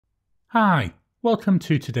Hi, welcome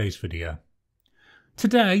to today's video.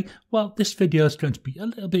 Today, well, this video is going to be a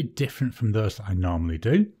little bit different from those that I normally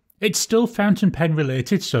do. It's still fountain pen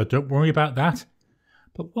related, so don't worry about that.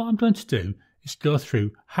 But what I'm going to do is go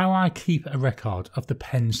through how I keep a record of the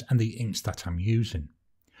pens and the inks that I'm using.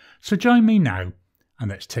 So join me now and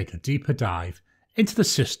let's take a deeper dive into the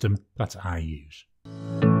system that I use.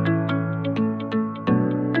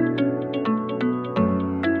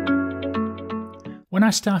 When I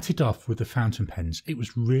started off with the fountain pens, it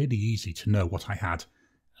was really easy to know what I had.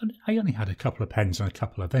 I only had a couple of pens and a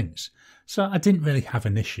couple of inks, so I didn't really have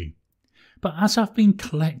an issue. But as I've been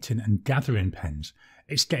collecting and gathering pens,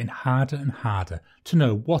 it's getting harder and harder to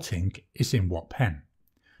know what ink is in what pen.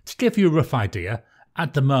 To give you a rough idea,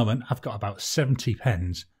 at the moment I've got about 70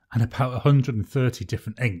 pens and about 130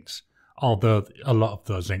 different inks, although a lot of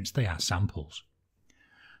those inks, they are samples.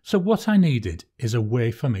 So what I needed is a way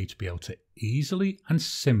for me to be able to easily and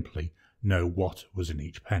simply know what was in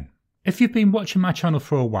each pen. If you've been watching my channel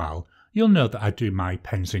for a while, you'll know that I do my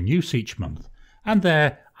pens in use each month, and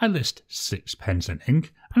there I list 6 pens and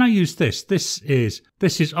ink, and I use this. This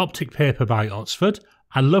is Optic Paper by Oxford.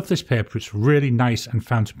 I love this paper, it's really nice and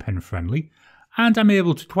fountain pen friendly, and I'm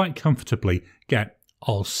able to quite comfortably get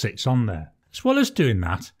all 6 on there. As well as doing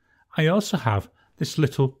that, I also have this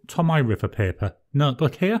little Tomoe River paper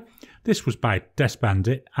notebook here. This was by Desk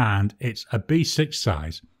Bandit and it's a B6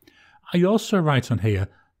 size. I also write on here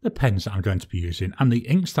the pens that I'm going to be using and the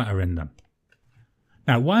inks that are in them.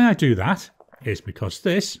 Now why I do that is because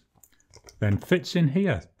this then fits in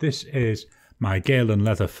here. This is my Galen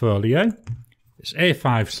Leather Folio. It's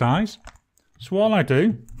A5 size. So all I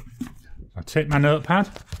do, I take my notepad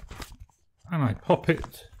and I pop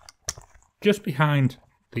it just behind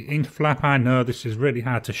the ink flap. I know this is really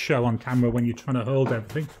hard to show on camera when you're trying to hold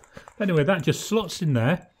everything. Anyway, that just slots in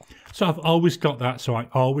there. So I've always got that, so I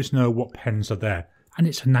always know what pens are there. And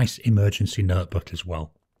it's a nice emergency notebook as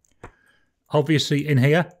well. Obviously in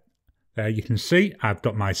here, there you can see, I've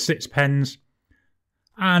got my 6 pens.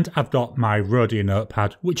 And I've got my Rhodia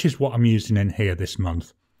notepad, which is what I'm using in here this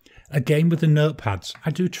month. Again, with the notepads,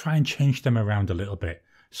 I do try and change them around a little bit.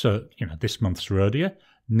 So, this month's Rhodia.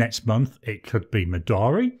 Next month, it could be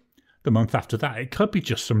Midori. The month after that, it could be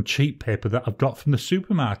just some cheap paper that I've got from the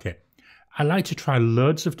supermarket. I like to try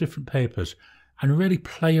loads of different papers and really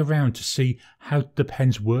play around to see how the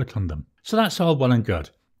pens work on them. So that's all well and good.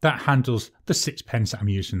 That handles the 6 pens that I'm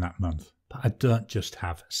using that month. But I don't just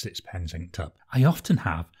have 6 pens inked up. I often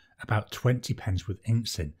have about 20 pens with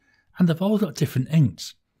inks in, and they've all got different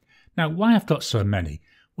inks. Now, why I've got so many,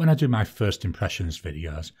 when I do my first impressions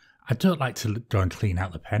videos, I don't like to go and clean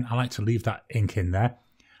out the pen. I like to leave that ink in there.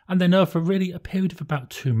 And then over really a period of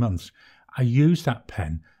about 2 months, I use that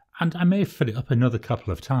pen and I may fill it up another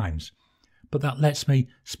couple of times. But that lets me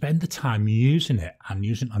spend the time using it and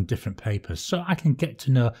using it on different papers so I can get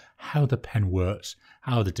to know how the pen works,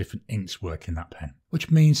 how the different inks work in that pen.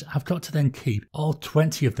 Which means I've got to then keep all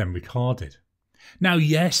 20 of them recorded. Now,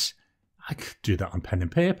 yes, I could do that on pen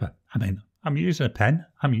and paper. I mean, I'm using a pen,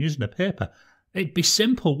 I'm using a paper. It'd be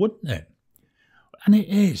simple, wouldn't it? And it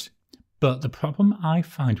is. But the problem I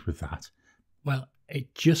find with that, well,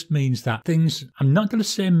 it just means that things, I'm not going to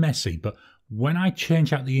say messy, but when I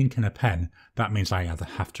change out the ink in a pen, that means I either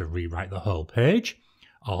have to rewrite the whole page,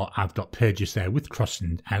 or I've got pages there with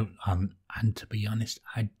crossing out, and to be honest,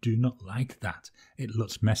 I do not like that. It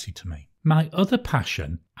looks messy to me. My other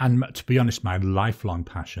passion, and to be honest, my lifelong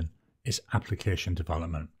passion, is application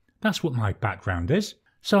development. That's what my background is.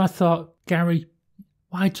 So I thought, Gary,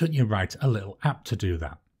 why don't you write a little app to do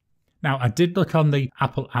that? Now, I did look on the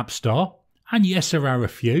Apple App Store, and yes, there are a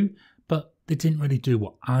few, but they didn't really do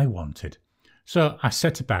what I wanted. So I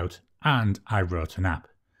set about and I wrote an app.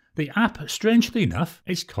 The app, strangely enough,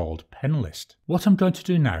 is called Penlist. What I'm going to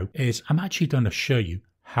do now is I'm actually going to show you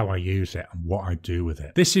how I use it and what I do with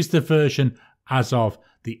it. This is the version as of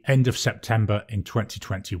the end of September in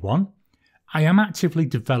 2021. I am actively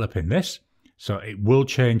developing this, so it will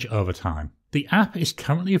change over time. The app is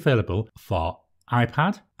currently available for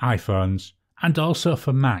iPad, iPhones, and also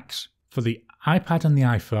for Macs. For the iPad and the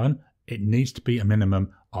iPhone, it needs to be a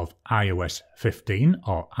minimum of iOS 15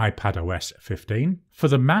 or iPadOS 15. For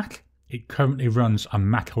the Mac, it currently runs on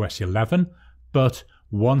macOS 11, but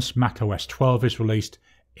once macOS 12 is released,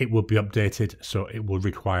 it will be updated, so it will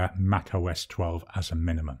require macOS 12 as a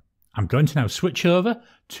minimum. I'm going to now switch over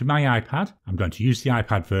to my iPad. I'm going to use the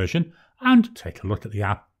iPad version and take a look at the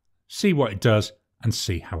app, see what it does, and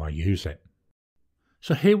see how I use it.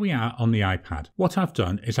 So here we are on the iPad. What I've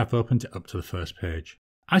done is I've opened it up to the first page.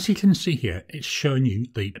 As you can see here, it's showing you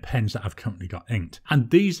the pens that I've currently got inked. And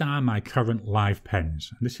these are my current live pens.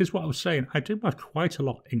 And this is what I was saying, I do have quite a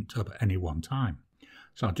lot inked up at any one time.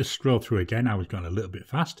 So I'll just scroll through again. I was going a little bit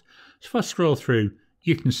fast. So if I scroll through,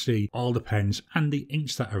 you can see all the pens and the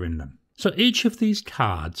inks that are in them. So each of these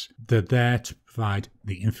cards, they're there to provide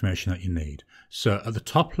the information that you need. So at the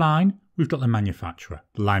top line, we've got the manufacturer.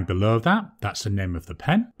 The line below that, that's the name of the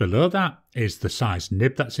pen. Below that is the size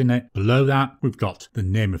nib that's in it. Below that, we've got the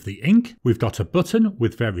name of the ink. We've got a button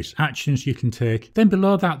with various actions you can take. Then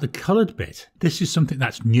below that, the coloured bit. This is something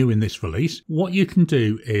that's new in this release. What you can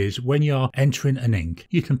do is when you're entering an ink,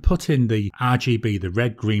 you can put in the RGB, the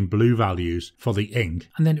red, green, blue values for the ink,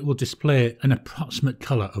 and then it will display an approximate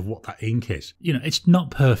colour of what that ink is. You know, it's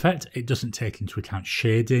not perfect. It doesn't take into account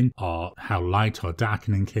shading or how light or dark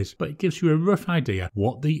an ink is, but it gives you a rough idea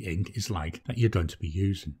what the ink is like that you're going to be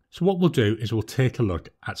using. So what we'll do is we'll take a look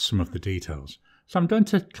at some of the details. So I'm going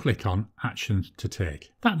to click on Actions to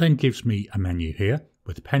Take. That then gives me a menu here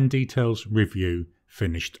with Pen Details, Review,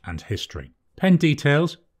 Finished and History. Pen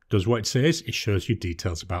Details does what it says, it shows you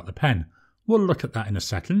details about the pen. We'll look at that in a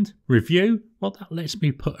second. Review, well, that lets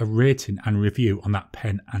me put a rating and review on that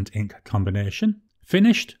pen and ink combination.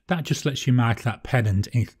 Finished, that just lets you mark that pen and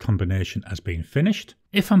ink combination as being finished.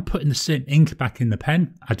 If I'm putting the same ink back in the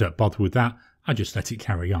pen, I don't bother with that, I just let it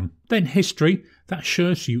carry on. Then history, that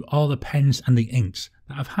shows you all the pens and the inks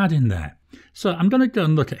that I've had in there. So I'm going to go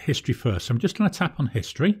and look at history first. So I'm just going to tap on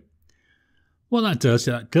history. What that does is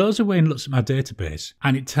that goes away and looks at my database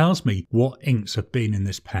and it tells me what inks have been in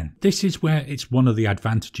this pen. This is where it's one of the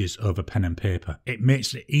advantages over pen and paper. It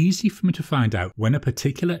makes it easy for me to find out when a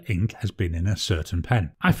particular ink has been in a certain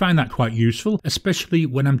pen. I find that quite useful, especially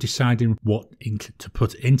when I'm deciding what ink to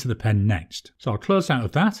put into the pen next. So I'll close out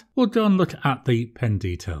of that. We'll go and look at the pen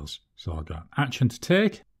details. So I'll go Action to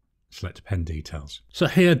Take. Select Pen Details. So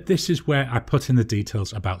here, this is where I put in the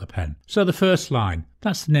details about the pen. So the first line,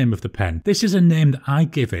 that's the name of the pen. This is a name that I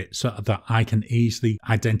give it so that I can easily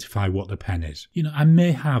identify what the pen is. You know, I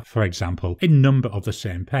may have, for example, a number of the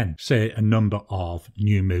same pen, say a number of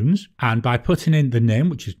New Moons, and by putting in the name,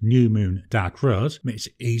 which is New Moon Dark Rose, it makes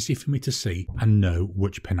it easy for me to see and know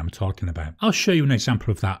which pen I'm talking about. I'll show you an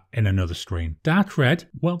example of that in another screen. Dark Red,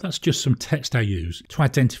 well, that's just some text I use to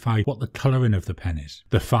identify what the colouring of the pen is.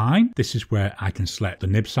 The Fine, this is where I can select the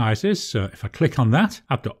nib sizes. So if I click on that,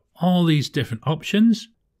 I've got all these different options.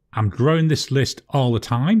 I'm growing this list all the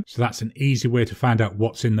time, so that's an easy way to find out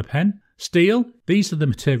what's in the pen. Steel, these are the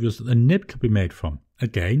materials that the nib could be made from.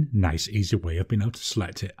 Again, nice easy way of being able to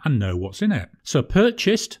select it and know what's in it. So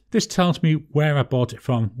purchased, this tells me where I bought it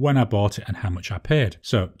from, when I bought it and how much I paid.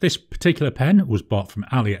 So this particular pen was bought from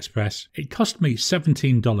AliExpress. It cost me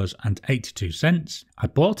 $17.82. I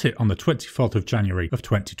bought it on the 24th of January of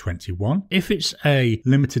 2021. If it's a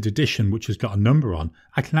limited edition which has got a number on,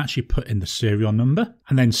 I can actually put in the serial number.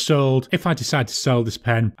 And then sold, if I decide to sell this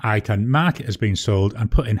pen, I can mark it as being sold and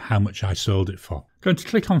put in how much I sold it for. Going to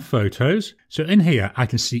click on photos. So in here, I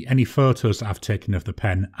can see any photos that I've taken of the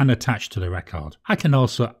pen and attached to the record. I can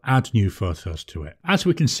also add new photos to it. As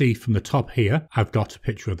we can see from the top here, I've got a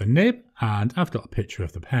picture of the nib and I've got a picture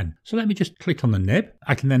of the pen. So let me just click on the nib.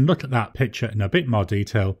 I can then look at that picture in a bit more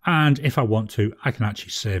detail. And if I want to, I can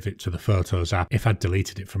actually save it to the Photos app if I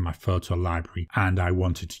deleted it from my photo library and I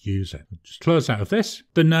wanted to use it. Just close out of this.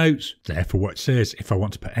 The notes, there for what it says if I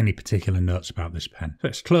want to put any particular notes about this pen.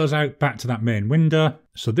 Let's close out back to that main window.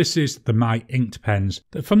 So this is the My Inked pens.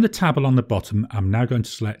 From the tab along the bottom, I'm now going to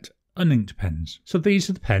select Uninked pens. So these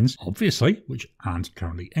are the pens, obviously, which aren't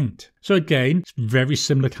currently inked. So again, it's a very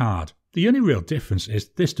similar card. The only real difference is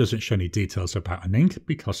this doesn't show any details about an ink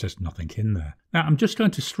because there's nothing in there. Now I'm just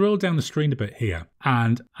going to scroll down the screen a bit here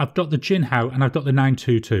and I've got the Jinhao and I've got the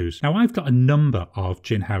 922s. Now I've got a number of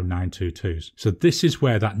Jinhao 922s. So this is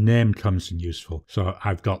where that name comes in useful. So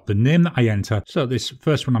I've got the name that I enter. So this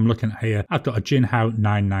first one I'm looking at here, I've got a Jinhao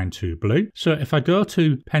 992 blue. So if I go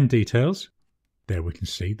to pen details, there we can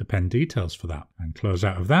see the pen details for that and close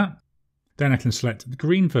out of that. Then I can select the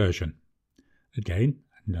green version. Again,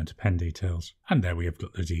 and down to pen details, and there we have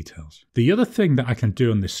got the details. The other thing that I can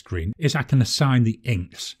do on this screen is I can assign the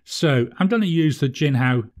inks. So I'm going to use the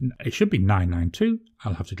Jinhao, it should be 992,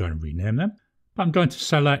 I'll have to go and rename them, but I'm going to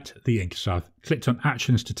select the ink. So I've clicked on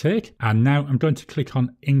Actions to Take, and now I'm going to click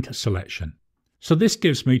on Ink Selection. So this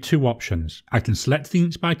gives me two options. I can select the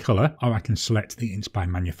inks by colour or I can select the inks by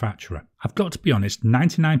manufacturer. I've got to be honest,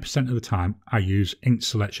 99% of the time I use ink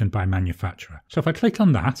selection by manufacturer. So if I click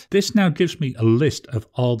on that, this now gives me a list of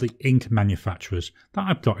all the ink manufacturers that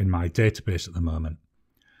I've got in my database at the moment.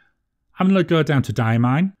 I'm going to go down to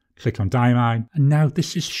Diamine. Click on Diamine, and now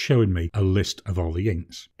this is showing me a list of all the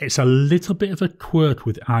inks. It's a little bit of a quirk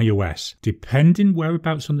with iOS, depending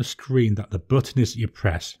whereabouts on the screen that the button is that you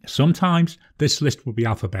press. Sometimes this list will be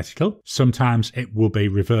alphabetical, sometimes it will be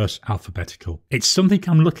reverse alphabetical. It's something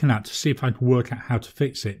I'm looking at to see if I can work out how to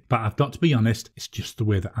fix it, but I've got to be honest, it's just the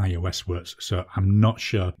way that iOS works, so I'm not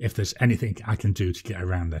sure if there's anything I can do to get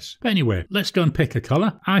around this. But anyway, let's go and pick a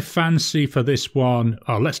colour. I fancy for this one,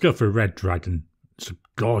 let's go for Red Dragon. It's a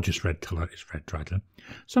gorgeous red colour, it's Red Dragon.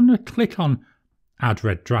 So I'm going to click on Add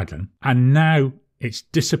Red Dragon, and now it's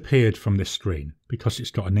disappeared from this screen because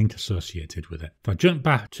it's got an ink associated with it. If I jump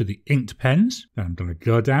back to the inked pens, then I'm going to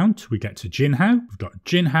go down till we get to Jinhao. We've got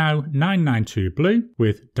Jinhao 992 Blue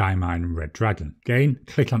with Diamine Red Dragon. Again,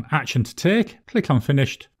 click on Action to Take, click on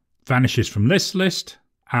Finished, vanishes from this list,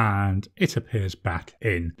 and it appears back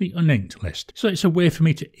in the uninked list. So it's a way for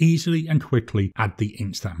me to easily and quickly add the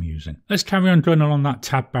inks that I'm using. Let's carry on going along that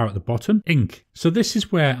tab bar at the bottom, ink. So this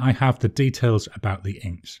is where I have the details about the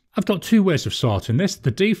inks. I've got two ways of sorting this. The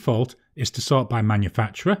default is to sort by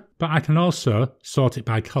manufacturer, but I can also sort it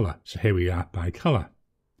by colour. So here we are by colour,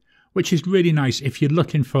 which is really nice if you're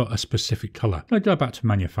looking for a specific colour. I'll go back to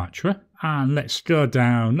manufacturer and let's go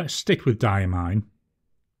down, let's stick with Diamine.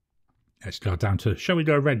 Let's go down to, shall we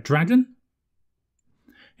go Red Dragon?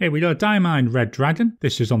 Here we go, Diamine Red Dragon.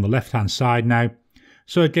 This is on the left-hand side now.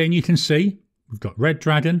 So again, you can see we've got Red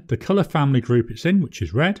Dragon, the colour family group it's in, which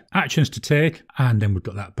is red, actions to take, and then we've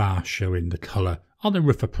got that bar showing the colour or the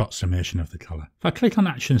rough approximation of the colour. If I click on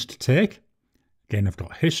actions to take, again, I've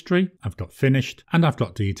got history, I've got finished, and I've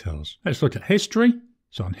got details. Let's look at history.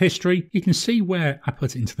 So on history, you can see where I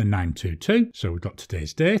put it into the 922. So we've got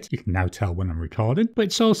today's date. You can now tell when I'm recording, but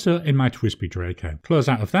it's also in my TWSBI Draco. Close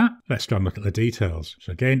out of that. Let's go and look at the details.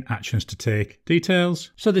 So again, actions to take,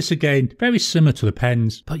 details. So this again, very similar to the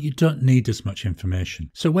pens, but you don't need as much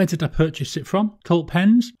information. So where did I purchase it from? Cult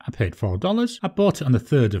Pens. I paid $4. I bought it on the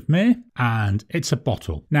 3rd of May and it's a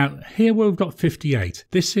bottle. Now here where we've got 58,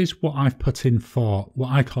 this is what I've put in for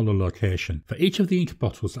what I call a location. For each of the ink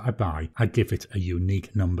bottles that I buy, I give it a unique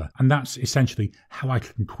number, and that's essentially how I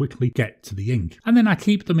can quickly get to the ink. And then I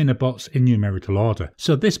keep them in a box in numerical order.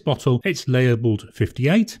 So this bottle, it's labelled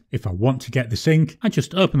 58. If I want to get this ink, I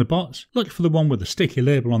just open the box, look for the one with the sticky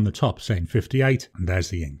label on the top saying 58, and there's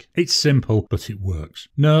the ink. It's simple, but it works.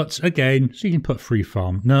 Notes, again, so you can put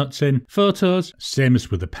freeform notes in. Photos, same as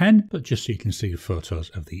with a pen, but just so you can see the photos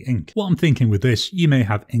of the ink. What I'm thinking with this, you may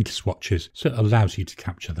have ink swatches, so it allows you to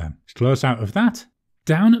capture them. Let's close out of that.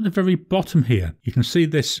 Down at the very bottom here, you can see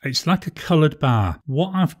this, it's like a coloured bar.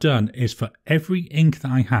 What I've done is for every ink that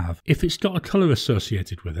I have, if it's got a colour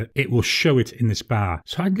associated with it, it will show it in this bar.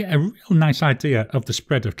 So I get a real nice idea of the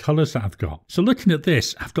spread of colours that I've got. So looking at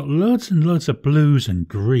this, I've got loads and loads of blues and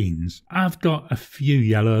greens. I've got a few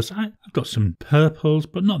yellows. I've got some purples,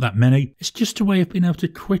 but not that many. It's just a way of being able to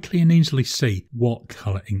quickly and easily see what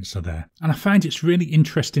colour inks are there. And I find it's really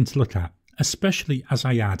interesting to look at, especially as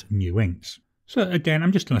I add new inks. So again,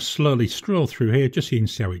 I'm just going to slowly scroll through here just so you can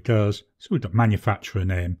see how it goes. So we've got manufacturer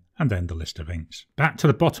name and then the list of inks. Back to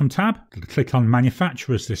the bottom tab, I'm going to click on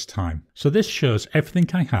manufacturers this time. So this shows everything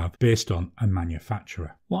I have based on a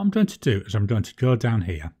manufacturer. What I'm going to do is I'm going to go down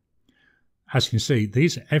here. As you can see,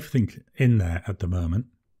 these are everything in there at the moment.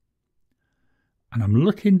 And I'm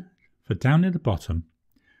looking for down at the bottom.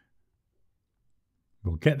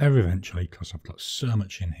 We'll get there eventually because I've got so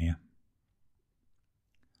much in here.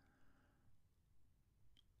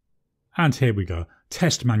 And here we go,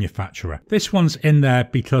 test manufacturer. This one's in there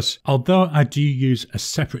because although I do use a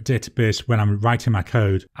separate database when I'm writing my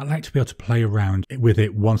code, I like to be able to play around with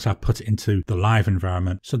it once I've put it into the live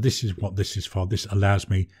environment. So this is what this is for. This allows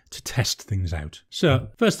me to test things out. So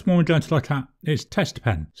first one we're going to look at is test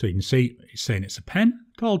pen. So you can see it's saying it's a pen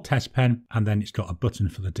called test pen, and then it's got a button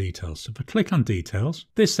for the details. So if I click on details,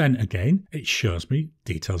 this then again, it shows me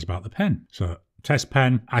details about the pen. So test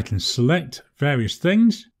pen, I can select various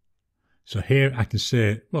things. So here I can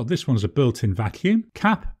say, well, this one's a built-in vacuum,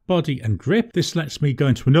 cap, body and grip. This lets me go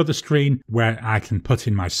into another screen where I can put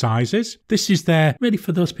in my sizes. This is there really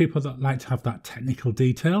for those people that like to have that technical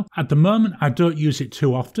detail. At the moment, I don't use it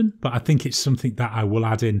too often, but I think it's something that I will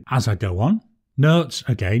add in as I go on. Notes,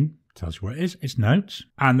 again, tells you what it is, it's notes.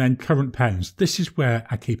 And then current pens. This is where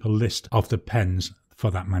I keep a list of the pens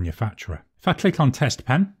for that manufacturer. If I click on test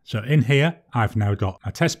pen, so in here, I've now got my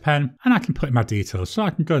test pen and I can put in my details. So I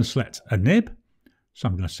can go and select a nib. So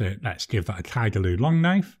I'm going to say, let's give that a Kaigaloo long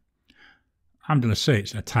knife. I'm going to say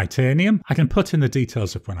it's a titanium. I can put in the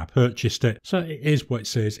details of when I purchased it. So it is what it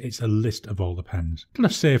says. It's a list of all the pens. I'm going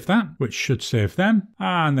to save that, which should save them,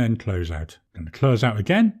 and then close out. I'm going to close out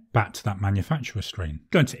again, back to that manufacturer screen.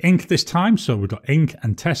 Going to ink this time. So we've got ink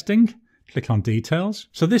and testing. Click on details.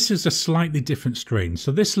 So this is a slightly different screen.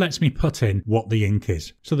 So this lets me put in what the ink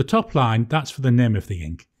is. So the top line, that's for the name of the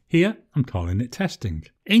ink. Here, I'm calling it testing.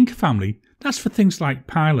 Ink family, that's for things like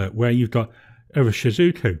Pilot, where you've got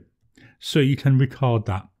Urishizuku. So you can record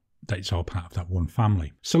that it's all part of that one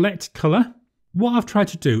family. Select colour. What I've tried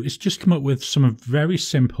to do is just come up with some very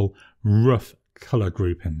simple, rough colour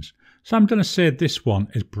groupings. So I'm going to say this one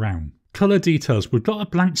is brown. Colour details, we've got a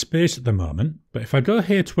blank space at the moment, but if I go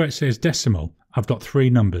here to where it says decimal, I've got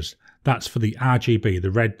 3 numbers. That's for the RGB,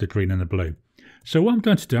 the red, the green and the blue. So what I'm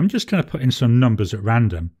going to do, I'm just going to put in some numbers at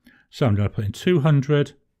random. So I'm going to put in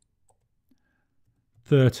 200,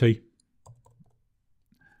 30,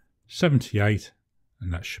 78,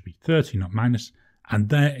 and that should be 30, not minus. And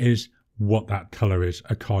there is what that colour is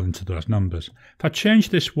according to those numbers. If I change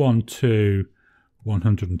this one to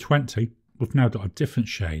 120, we've now got a different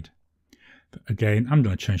shade. But again, I'm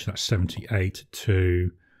going to change that 78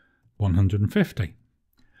 to 150.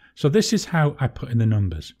 So this is how I put in the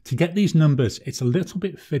numbers. To get these numbers, it's a little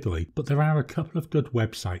bit fiddly, but there are a couple of good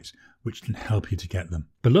websites which can help you to get them.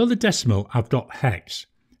 Below the decimal, I've got hex.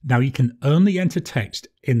 Now you can only enter text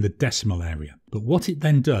in the decimal area, but what it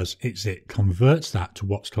then does is it converts that to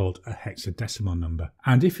what's called a hexadecimal number.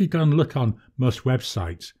 And if you go and look on most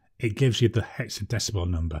websites, it gives you the hexadecimal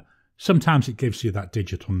number. Sometimes it gives you that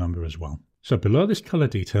digital number as well. So below this colour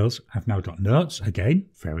details, I've now got notes, again,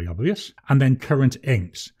 very obvious, and then current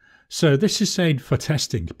inks. So this is saying for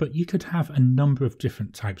testing, but you could have a number of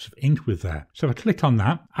different types of ink with there. So if I click on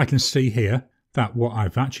that, I can see here that what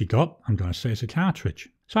I've actually got, I'm going to say is a cartridge.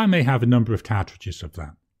 So I may have a number of cartridges of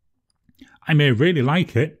that. I may really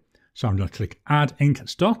like it, so I'm going to click Add Ink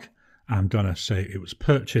Stock. I'm going to say it was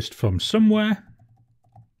purchased from somewhere.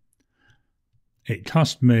 It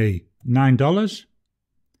cost me $9.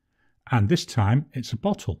 And this time it's a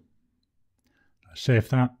bottle. Save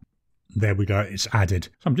that. There we go, it's added.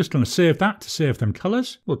 So I'm just going to save that to save them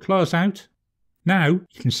colours. We'll close out. Now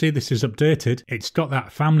you can see this is updated. It's got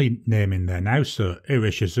that family name in there now, so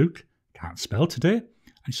Urishizuku, can't spell today.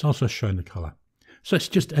 And it's also showing the colour. So it's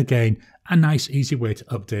just, again, a nice easy way to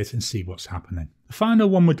update and see what's happening. The final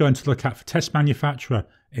one we're going to look at for test manufacturer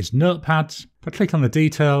is notepads. If I click on the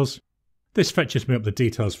details, this fetches me up the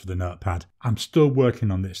details for the notepad. I'm still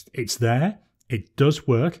working on this. It's there, it does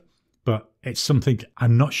work, but it's something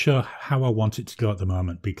I'm not sure how I want it to go at the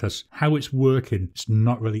moment, because how it's working, it's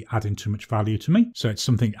not really adding too much value to me. So it's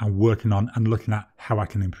something I'm working on and looking at how I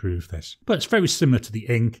can improve this. But it's very similar to the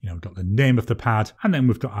ink. We've got the name of the pad, and then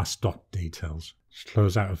we've got our stock details. Let's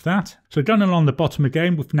close out of that. So going along the bottom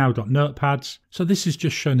again, we've now got notepads. So this is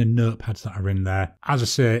just showing the notepads that are in there. As I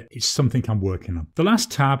say, it's something I'm working on. The last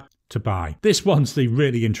tab, to buy. This one's the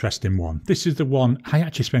really interesting one. This is the one I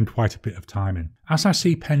actually spend quite a bit of time in. As I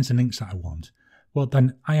see pens and inks that I want, well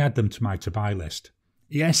then I add them to my to buy list.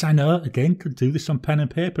 Yes, I know, again, could do this on pen and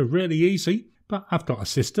paper really easy, but I've got a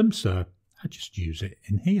system, so I just use it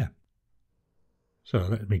in here. So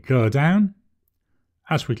let me go down.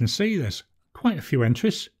 As we can see, there's quite a few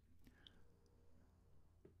entries.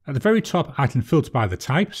 At the very top, I can filter by the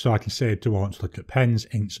type, so I can say, do I want to look at pens,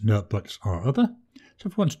 inks, notebooks, or other? So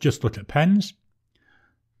if I want to just look at pens,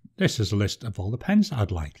 this is a list of all the pens I'd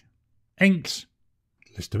like. Inks,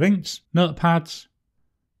 list of inks, notepads,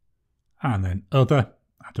 and then other.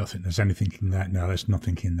 I don't think there's anything in there. No, there's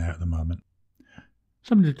nothing in there at the moment.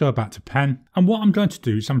 So I'm going to go back to pen. And what I'm going to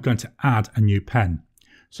do is I'm going to add a new pen.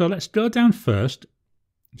 So let's go down first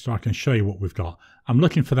so I can show you what we've got. I'm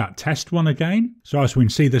looking for that test one again. So as we can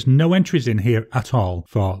see, there's no entries in here at all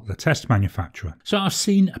for the test manufacturer. So I've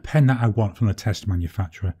seen a pen that I want from the test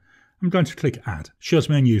manufacturer. I'm going to click add. Shows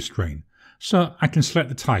me a new screen. So I can select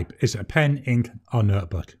the type. Is it a pen, ink, or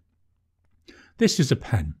notebook? This is a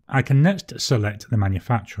pen. I can next select the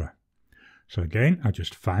manufacturer. So again, I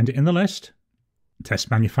just find it in the list. Test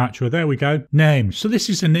manufacturer, there we go. Name. So this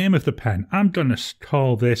is the name of the pen. I'm going to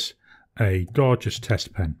call this a gorgeous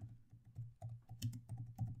test pen.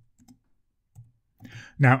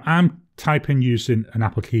 Now I'm typing using an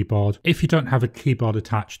Apple keyboard. If you don't have a keyboard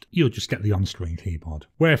attached, you'll just get the on-screen keyboard.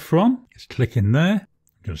 Where from? Just click in there.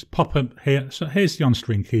 Just pop up here. So here's the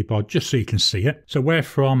on-screen keyboard, just so you can see it. So where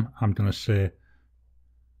from? I'm going to say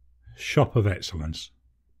Shop of Excellence.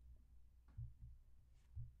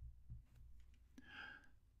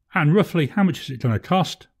 And roughly how much is it going to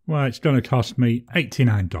cost? Well, it's going to cost me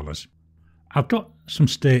 $89. I've got some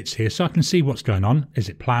states here so I can see what's going on. Is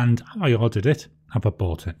it planned? Have I ordered it? Have I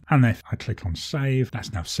bought it? And if I click on save,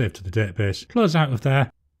 that's now saved to the database. Close out of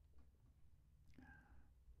there.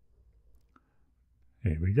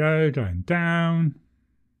 Here we go, going down.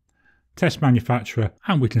 Test manufacturer,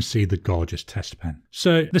 and we can see the gorgeous test pen.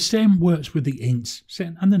 So the same works with the inks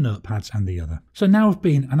and the notepads and the other. So now I've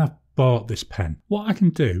been and I've bought this pen. What I can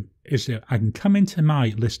do is that I can come into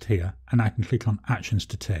my list here and I can click on actions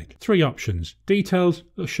to take. 3 options. Details,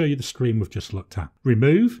 it'll show you the screen we've just looked at.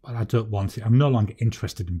 Remove, well, I don't want it. I'm no longer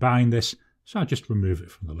interested in buying this, so I just remove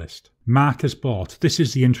it from the list. Mark as bought. This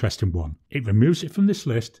is the interesting one. It removes it from this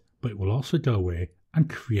list, but it will also go away and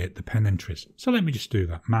create the pen entries. So let me just do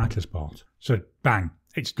that. Mark as bought. So bang,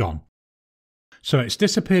 it's gone. So it's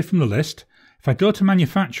disappeared from the list. If I go to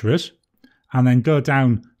manufacturers and then go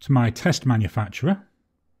down to my test manufacturer,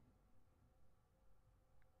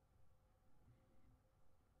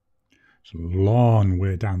 it's a long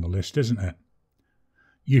way down the list, isn't it?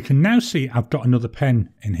 You can now see I've got another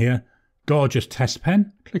pen in here. Gorgeous test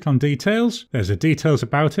pen. Click on details. There's the details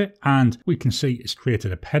about it, and we can see it's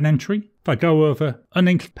created a pen entry. If I go over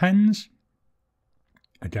uninked pens,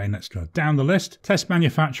 again, let's go down the list. Test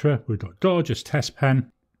manufacturer, we've got gorgeous test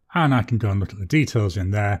pen, and I can go and look at the details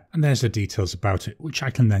in there, and there's the details about it, which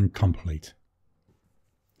I can then complete.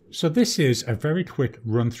 So this is a very quick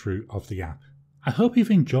run through of the app. I hope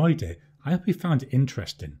you've enjoyed it. I hope you found it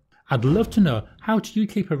interesting. I'd love to know, how do you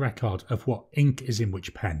keep a record of what ink is in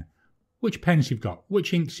which pen? Which pens you've got,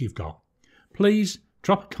 which inks you've got. Please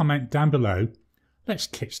drop a comment down below. Let's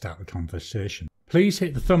kickstart the conversation. Please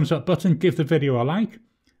hit the thumbs up button, give the video a like.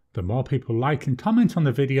 The more people like and comment on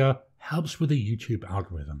the video helps with the YouTube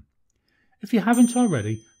algorithm. If you haven't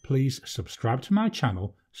already, please subscribe to my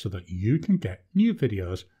channel so that you can get new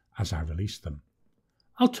videos as I release them.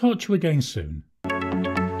 I'll talk to you again soon.